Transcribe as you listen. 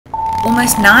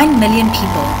Almost 9 million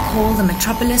people call the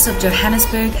metropolis of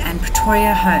Johannesburg and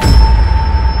Pretoria home.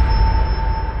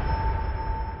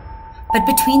 But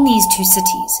between these two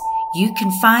cities, you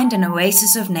can find an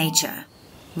oasis of nature,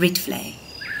 Rietvlei.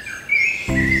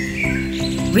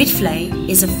 Rietvlei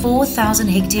is a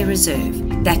 4,000-hectare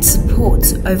reserve that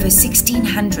supports over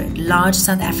 1,600 large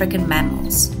South African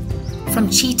mammals, from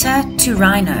cheetah to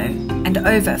rhino and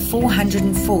over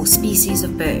 404 species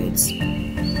of birds.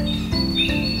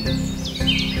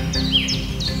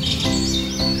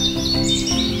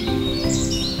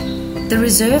 The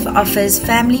reserve offers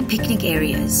family picnic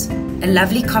areas, a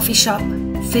lovely coffee shop,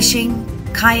 fishing,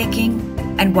 kayaking,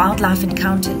 and wildlife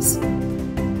encounters.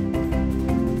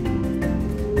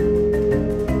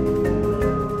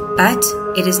 But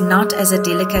it is not as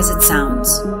idyllic as it sounds.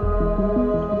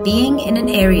 Being in an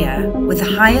area with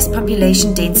the highest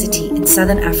population density in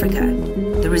southern Africa,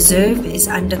 the reserve is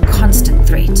under constant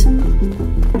threat.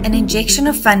 An injection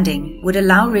of funding would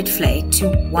allow Rietvlei to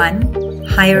 1.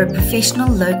 Hire a professional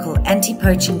local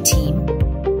anti-poaching team,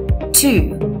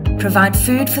 2. Provide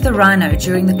food for the rhino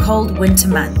during the cold winter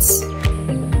months,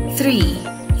 3.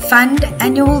 Fund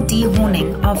annual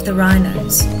dehorning of the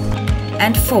rhinos,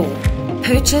 and 4.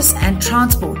 Purchase and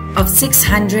transport of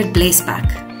 600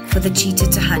 blesbok for the cheetah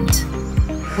to hunt.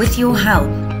 With your help,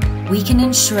 we can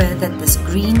ensure that this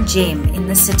green gem in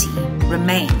the city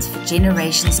remains for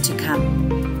generations to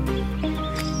come.